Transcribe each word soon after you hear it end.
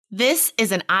This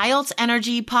is an IELTS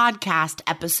Energy Podcast,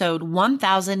 episode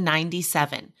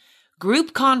 1097,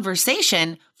 Group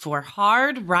Conversation for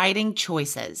Hard Writing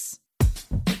Choices.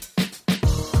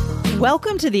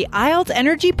 Welcome to the IELTS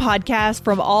Energy Podcast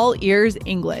from All Ears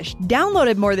English,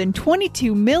 downloaded more than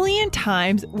 22 million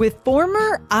times with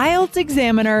former IELTS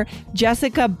examiner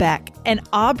Jessica Beck and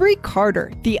Aubrey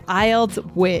Carter, the IELTS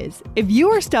whiz. If you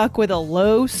are stuck with a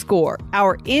low score,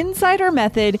 our Insider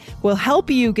Method will help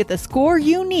you get the score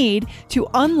you need to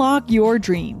unlock your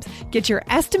dreams. Get your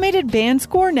estimated band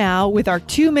score now with our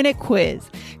 2-minute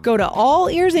quiz. Go to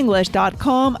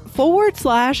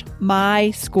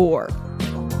allearsenglish.com/my score.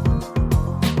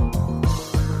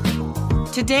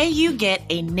 Today you get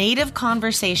a native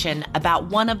conversation about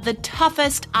one of the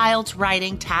toughest IELTS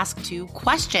writing Task 2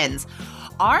 questions.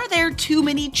 Are there too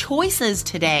many choices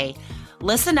today?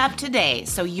 Listen up today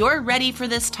so you're ready for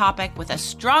this topic with a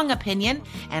strong opinion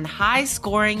and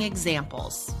high-scoring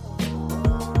examples.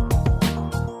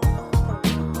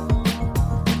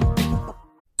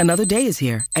 Another day is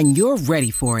here, and you're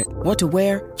ready for it. What to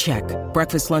wear? Check.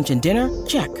 Breakfast, lunch, and dinner?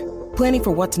 Check. Planning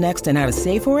for what's next and how to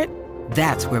save for it?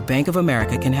 That's where Bank of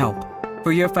America can help.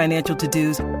 For your financial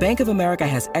to-dos, Bank of America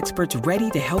has experts ready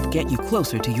to help get you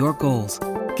closer to your goals.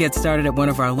 Get started at one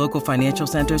of our local financial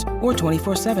centers or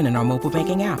 24/7 in our mobile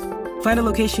banking app. Find a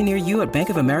location near you at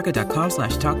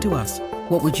bankofamerica.com/talktous.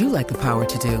 What would you like the power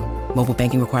to do? Mobile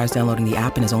banking requires downloading the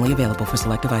app and is only available for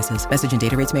select devices. Message and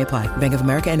data rates may apply. Bank of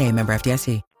America N.A., member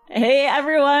FDIC. Hey,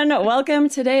 everyone. Welcome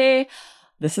today.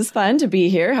 This is fun to be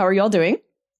here. How are y'all doing?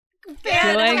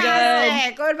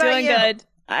 Fantastic. What about Doing you? good.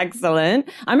 Excellent.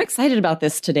 I'm excited about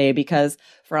this today because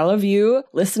for all of you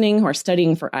listening who are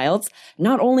studying for IELTS,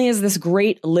 not only is this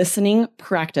great listening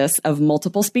practice of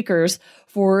multiple speakers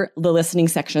for the listening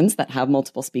sections that have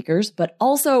multiple speakers, but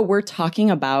also we're talking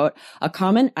about a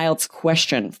common IELTS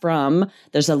question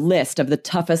there's a list of the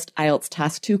toughest IELTS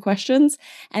Task 2 questions.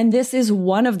 And this is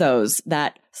one of those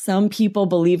that some people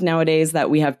believe nowadays that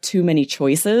we have too many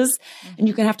choices, and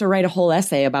you can have to write a whole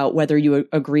essay about whether you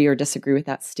agree or disagree with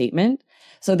that statement.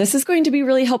 So this is going to be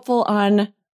really helpful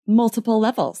on multiple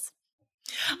levels.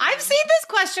 I've seen this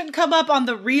question come up on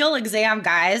the real exam,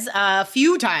 guys, a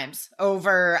few times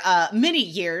over many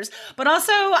years, but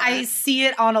also I see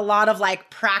it on a lot of like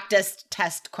practice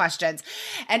test questions.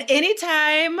 And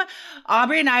anytime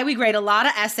Aubrey and we grade a lot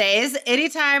of essays,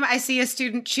 anytime I see a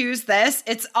student choose this,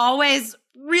 it's always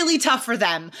really tough for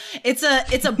them. It's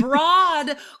a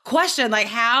broad question. Like,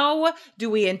 how do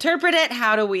we interpret it?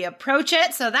 How do we approach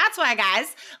it? So that's why,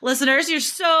 guys, listeners, you're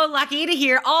so lucky to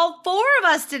hear all four of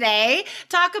us today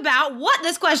talk about what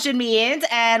this question means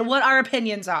and what our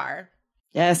opinions are.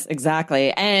 Yes,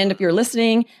 exactly. And if you're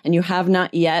listening and you have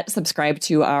not yet subscribed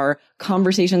to our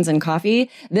Conversations and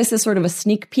Coffee, this is sort of a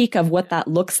sneak peek of what that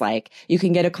looks like. You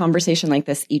can get a conversation like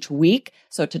this each week.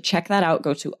 So to check that out,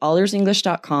 go to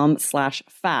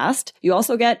allearsenglish.com/fast. You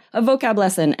also get a vocab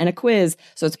lesson and a quiz.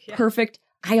 So it's perfect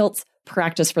IELTS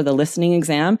practice for the listening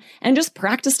exam and just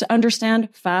practice to understand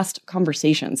fast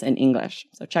conversations in English.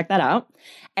 So check that out.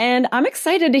 And I'm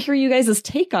excited to hear you guys'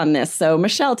 take on this. So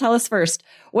Michelle, tell us first,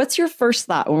 what's your first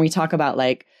thought when we talk about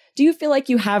do you feel like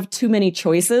you have too many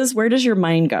choices? Where does your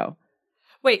mind go?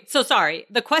 Wait, so sorry.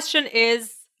 The question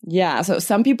is... Yeah, so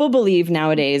some people believe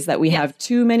nowadays that we have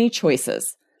too many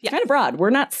choices. It's kind of broad. We're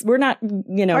not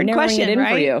narrowing question, it in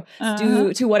right? for you.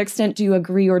 To what extent do you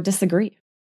agree or disagree?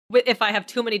 If I have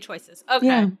too many choices. Okay.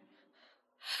 Yeah.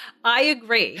 I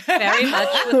agree very much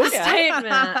with the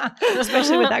statement.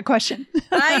 Especially with that question.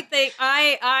 I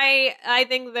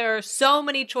think there are so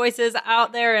many choices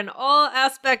out there in all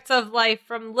aspects of life,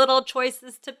 from little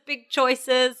choices to big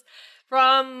choices,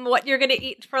 from what you're going to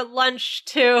eat for lunch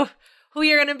to who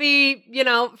you're going to be,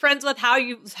 friends with, how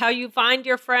you find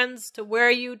your friends, to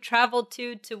where you travel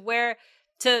to where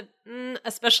to,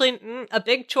 especially a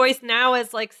big choice now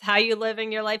is how you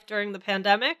living your life during the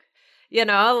pandemic,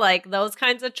 those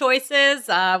kinds of choices,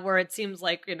 where it seems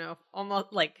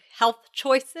almost like health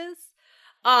choices,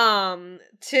 to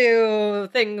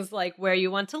things like where you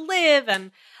want to live.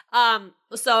 And,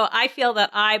 so I feel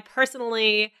that I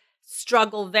personally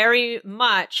struggle very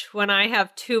much when I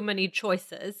have too many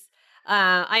choices.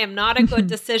 I am not a good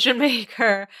decision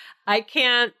maker. I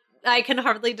can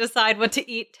hardly decide what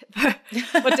to eat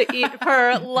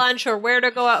for lunch, or where to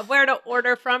go out, where to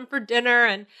order from for dinner.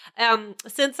 And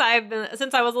since I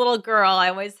was a little girl, I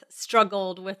always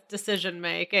struggled with decision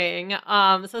making.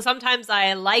 So sometimes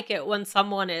I like it when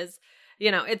someone is,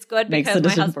 it's good because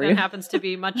my husband happens to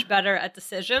be much better at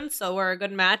decisions. So we're a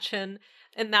good match in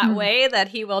that way, that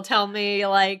he will tell me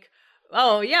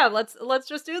oh yeah, let's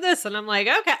just do this. And I'm like,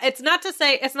 okay, it's not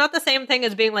the same thing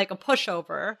as being like a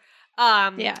pushover.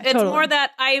 It's totally. more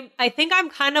that I think I'm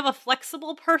kind of a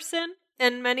flexible person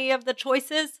in many of the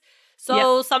choices.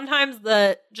 So sometimes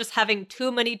just having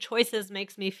too many choices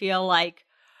makes me feel like,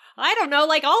 I don't know,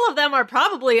 like all of them are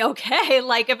probably okay.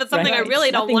 Like if it's something I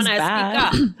really don't want to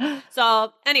speak up.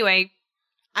 So anyway,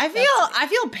 I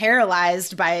feel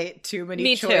paralyzed by too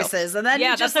many choices. And then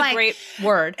you just that's a great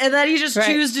word. And then you just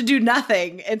choose to do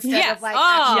nothing instead of like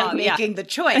actually making the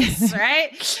choice,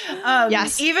 right?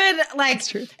 Yes. Even like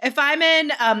if I'm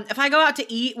in if I go out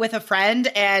to eat with a friend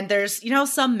and there's,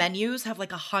 some menus have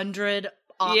like 100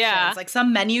 options. Yeah. Like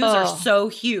some menus are so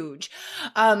huge.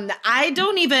 I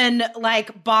don't even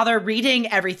like bother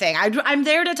reading everything. I'm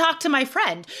there to talk to my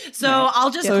friend. So I'll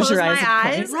just close my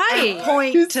eyes and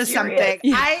point to something.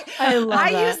 Yeah. I love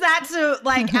I that. use that to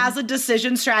like as a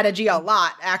decision strategy a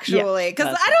lot, actually.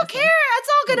 Because I don't care. It's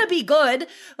all going to be good.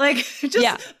 Like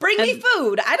just bring me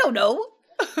food. I don't know.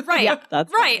 Right.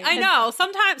 That's right. I know.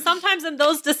 Sometimes in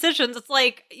those decisions, it's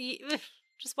like,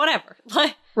 just whatever.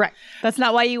 Right. That's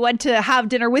not why you went to have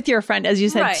dinner with your friend, as you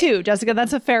said, too, Jessica.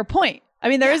 That's a fair point. I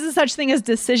mean, there is a such thing as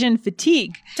decision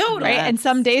fatigue. Totally. Right. And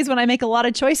some days when I make a lot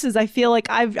of choices, I feel like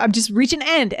I've just reached an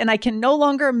end and I can no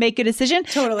longer make a decision.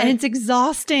 Totally. And it's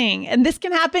exhausting. And this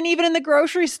can happen even in the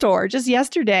grocery store. Just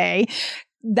yesterday,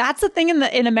 that's the thing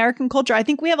in American culture. I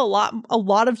think we have a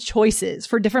lot of choices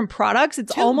for different products.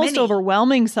 It's almost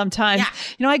overwhelming sometimes.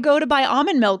 Yeah. I go to buy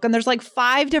almond milk and there's like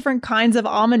 5 different kinds of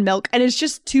almond milk and it's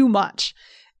just too much.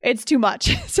 It's too much.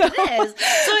 So it is.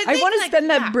 So I want to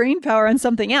spend that brain power on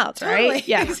something else, right?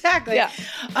 Yeah, exactly. Yeah.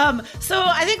 So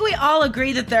I think we all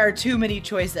agree that there are too many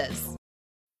choices.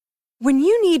 When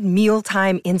you need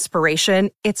mealtime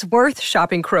inspiration, it's worth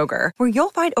shopping Kroger, where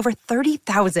you'll find over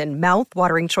 30,000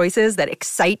 mouth-watering choices that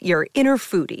excite your inner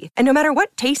foodie. And no matter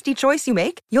what tasty choice you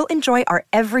make, you'll enjoy our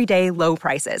everyday low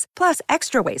prices, plus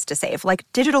extra ways to save, like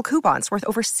digital coupons worth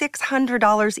over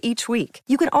 $600 each week.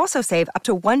 You can also save up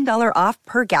to $1 off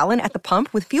per gallon at the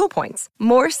pump with fuel points.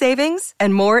 More savings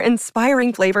and more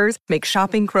inspiring flavors make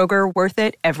shopping Kroger worth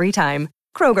it every time.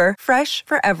 Kroger, fresh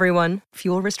for everyone.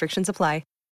 Fuel restrictions apply.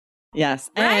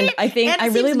 Yes. Right? And I think and I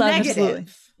really loved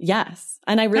negative. Yes.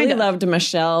 And I really loved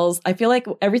Michelle's. I feel like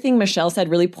everything Michelle said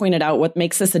really pointed out what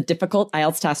makes this a difficult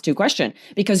IELTS Task 2 question,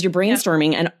 because you're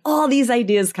brainstorming and all these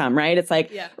ideas come, right? It's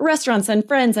like restaurants and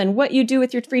friends and what you do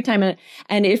with your free time.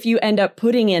 And if you end up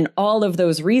putting in all of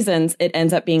those reasons, it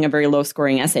ends up being a very low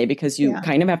scoring essay because you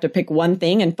kind of have to pick one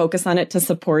thing and focus on it to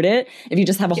support it. If you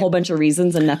just have a whole bunch of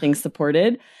reasons and nothing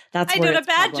supported, that's where I did a it's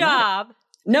bad job.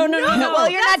 No. Well,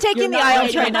 you're not taking the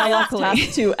IELTS right now, luckily.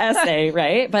 Task 2 essay,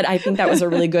 right? But I think that was a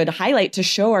really good highlight to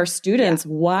show our students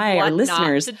why our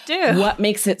listeners, what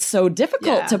makes it so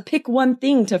difficult to pick one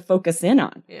thing to focus in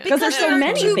on. Because there's so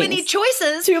many too things. many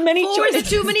choices. Too many for choices. the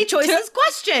too many choices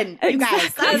question, you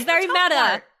guys. That's very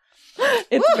meta.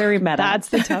 It's very meta. That's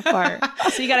the tough part.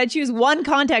 So you got to choose one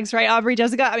context, right, Aubrey,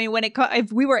 Jessica? I mean,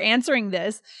 if we were answering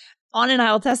this on an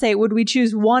IELTS essay, would we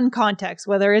choose one context,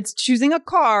 whether it's choosing a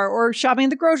car or shopping at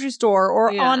the grocery store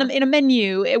or in a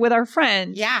menu with our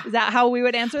friends? Yeah. Is that how we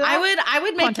would answer that? I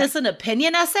would make this an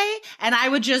opinion essay, and I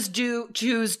would just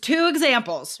choose 2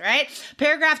 examples, right?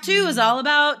 Paragraph 2 is all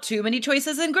about too many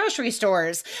choices in grocery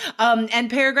stores. And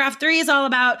paragraph 3 is all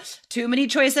about too many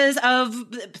choices of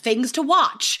things to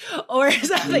watch or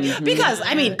something. Because,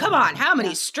 I mean, come on, how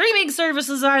many streaming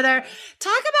services are there?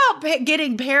 Talk about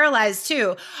getting paralyzed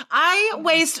too. I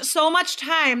waste so much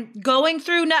time going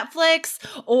through Netflix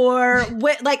or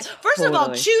first of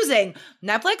all, choosing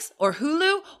Netflix or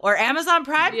Hulu or Amazon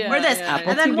Prime or this.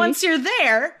 And then once you're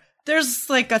there, there's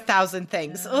like 1,000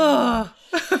 things. Ugh.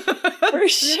 For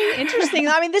sure. Interesting.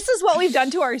 I mean, this is what we've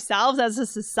done to ourselves as a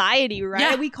society, right?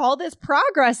 Yeah. We call this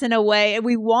progress in a way, and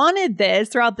we wanted this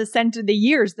throughout the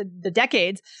years, the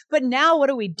decades. But now what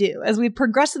do we do? As we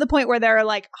progress to the point where there are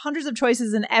like hundreds of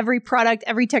choices in every product,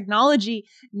 every technology,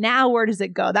 now where does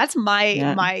it go? That's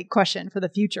my question for the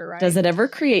future, right? Does it ever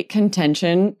create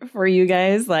contention for you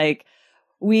guys? Like,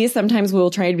 we sometimes will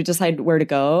try to decide where to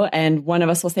go, and one of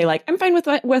us will say like, I'm fine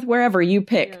with wherever you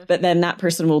pick. But then that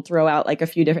person will throw out like a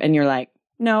few different, and you're like,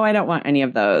 no, I don't want any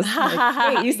of those.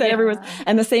 Like, wait, you said everyone's,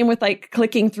 and the same with like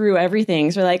clicking through everything.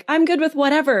 So you're like, I'm good with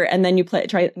whatever. And then you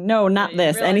no, not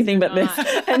this, anything but this.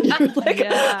 And you're like,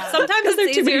 sometimes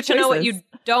it's easier to know what you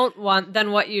don't want than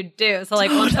what you do. So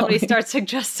like when somebody starts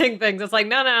suggesting things, it's like,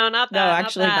 no, not that. No,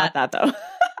 actually not that though.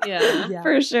 Yeah,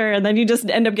 for sure. And then you just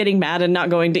end up getting mad and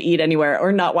not going to eat anywhere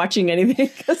or not watching anything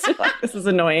because you're like, this is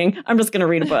annoying. I'm just going to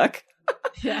read a book.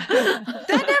 That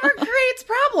never creates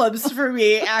problems for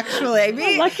me,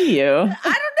 actually. Lucky you.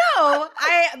 I don't know.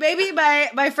 Maybe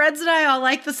my friends and I all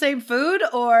like the same food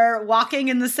or walking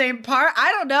in the same park.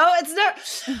 I don't know. It's not,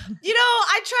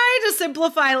 I try to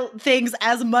simplify things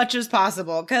as much as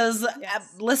possible because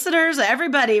listeners,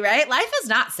 everybody, right? Life is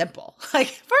not simple, like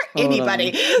for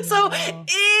anybody. So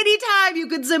anytime you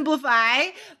could simplify,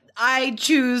 I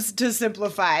choose to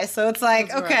simplify. So it's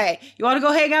like, okay, you want to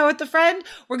go hang out with a friend?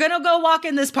 We're going to go walk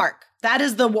in this park. That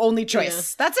is the only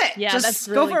choice. Yeah. That's it. Yeah, just that's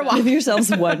go really for a walk. Give yourselves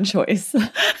one choice.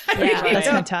 That's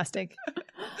fantastic.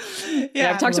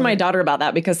 Yeah, I've talked to my daughter about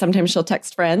that because sometimes she'll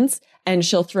text friends and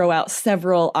she'll throw out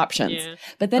several options. Yeah.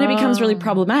 But then it becomes really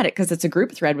problematic because it's a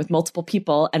group thread with multiple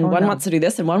people and one wants to do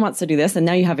this and one wants to do this. And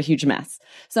now you have a huge mess.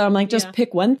 So I'm like, just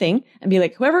pick one thing and be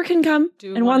like, whoever can come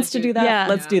and wants to do that,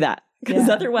 let's do that. Because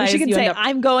otherwise, she can say,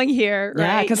 I'm going here. Right?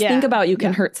 Yeah, because think about you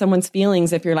can hurt someone's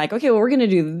feelings if you're like, okay, well, we're going to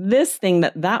do this thing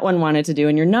that one wanted to do,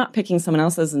 and you're not picking someone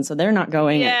else's, and so they're not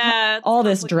going. Yeah, all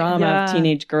this drama of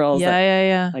teenage girls.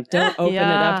 Like, don't open it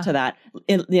up to that.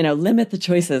 Limit the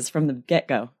choices from the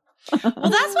get-go. Well,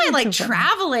 that's why like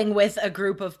traveling with a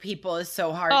group of people is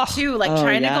so hard too. Like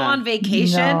trying to go on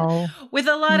vacation with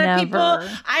a lot of people.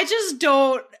 I just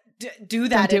don't do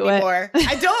that anymore.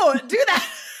 I don't do that.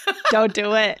 Don't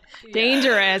do it.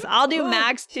 Dangerous. I'll do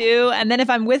max 2. And then if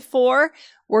I'm with 4,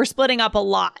 we're splitting up a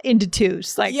lot into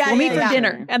 2s. Like we'll meet for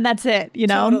dinner and that's it.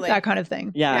 That kind of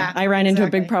thing. Yeah. I ran into a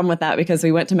big problem with that because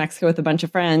we went to Mexico with a bunch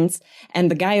of friends and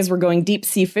the guys were going deep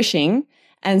sea fishing.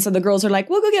 And so the girls are like,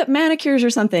 we'll go get manicures or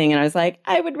something. And I was like,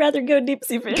 I would rather go deep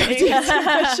sea fishing.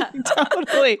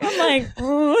 Totally. I'm like,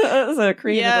 so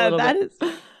creative a little bit.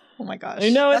 Oh my gosh. I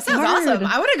know, that sounds awesome.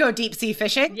 I want to go deep sea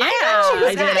fishing. Yeah.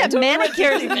 I get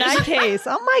manicures in that case.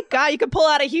 Oh my God. You could pull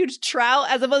out a huge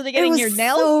trout as opposed to getting your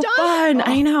nails done. Fun.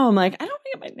 I know. I'm like, I don't want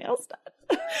to get my nails done.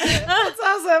 That's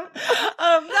awesome.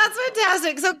 That's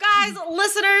fantastic. So guys,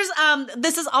 listeners,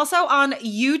 this is also on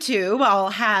YouTube.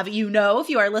 I'll have if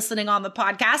you are listening on the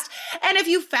podcast. And if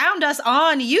you found us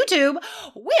on YouTube,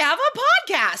 we have a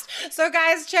podcast. So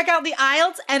guys, check out the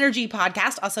IELTS Energy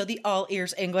podcast, also the All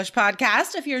Ears English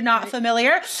podcast, if you're not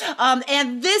familiar.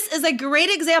 And this is a great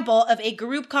example of a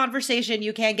group conversation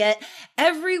you can get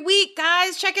every week,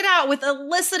 guys. Check it out with a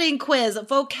listening quiz,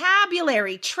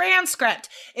 vocabulary, transcript.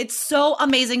 It's so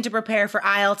amazing to prepare for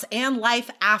IELTS and life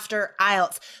after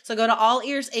IELTS. So go to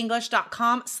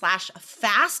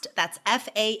allearsenglish.com/fast. That's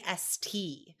FAST.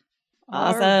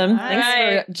 Awesome. Thanks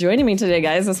for joining me today,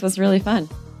 guys. This was really fun.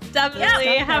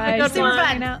 Definitely. Have a good one.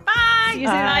 Fun. Bye. See you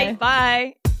soon.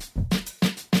 Bye.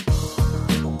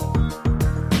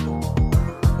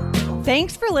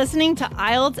 Thanks for listening to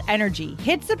IELTS Energy.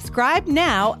 Hit subscribe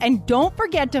now and don't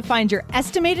forget to find your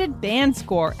estimated band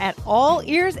score at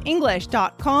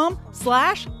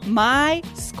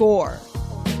allearsenglish.com/myscore.